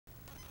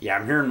Yeah,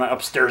 I'm here in my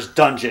upstairs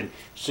dungeon.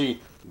 See,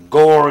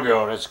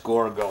 Gorgo, that's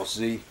Gorgo,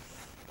 see?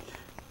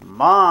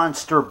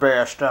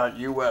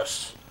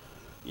 MonsterBash.us.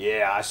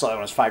 Yeah, I saw that when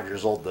I was 5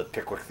 years old, the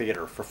Pickwick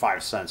Theater, for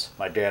 5 cents.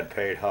 My dad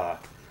paid,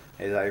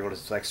 it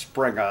was like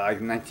spring,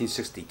 like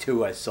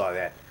 1962, I saw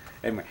that.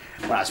 Anyway,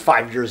 when I was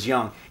 5 years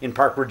young in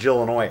Park Ridge,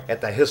 Illinois, at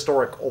the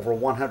historic, over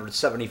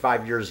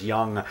 175 years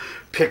young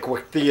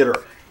Pickwick Theater.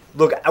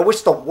 Look, I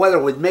wish the weather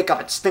would make up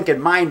its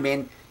stinking mind,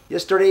 man.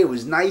 Yesterday it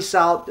was nice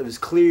out, it was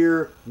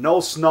clear, no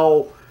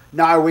snow.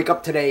 Now I wake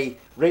up today,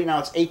 right now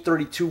it's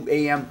 8:32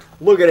 a.m.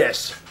 Look at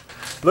this.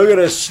 Look at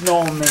this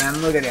snow,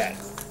 man. Look at that.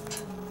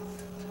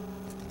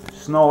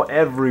 Snow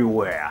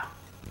everywhere.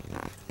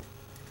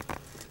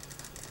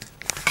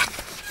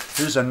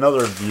 Here's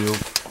another view.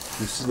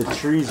 You see the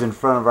trees in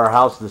front of our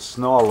house, the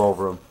snow all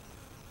over them.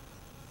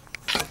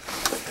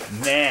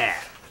 Man.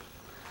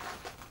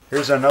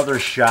 Here's another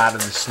shot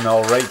of the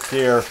snow right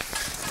there.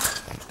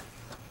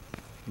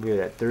 Look at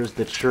that. There's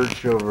the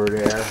church over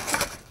there.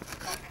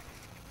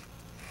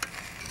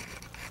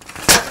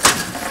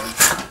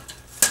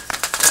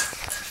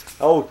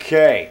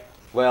 Okay.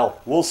 Well,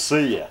 we'll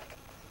see ya.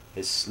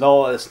 It's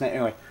snow.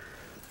 Anyway.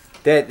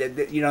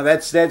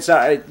 That's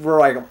we're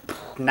like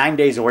 9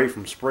 days away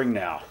from spring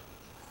now.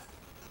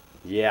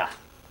 Yeah.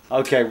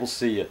 Okay, we'll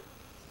see you.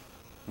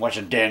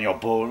 Watching Daniel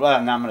Boone.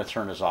 Well, now I'm going to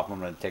turn this off. I'm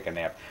going to take a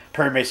nap.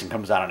 Perry Mason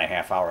comes out in a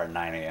half hour at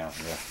 9 a.m.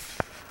 Yeah.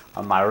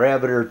 On my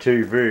Rabbit Ear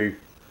TV.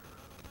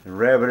 And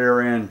Rabbit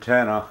Ear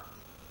antenna.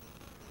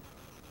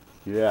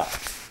 Yeah.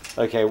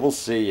 Okay, we'll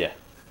see you.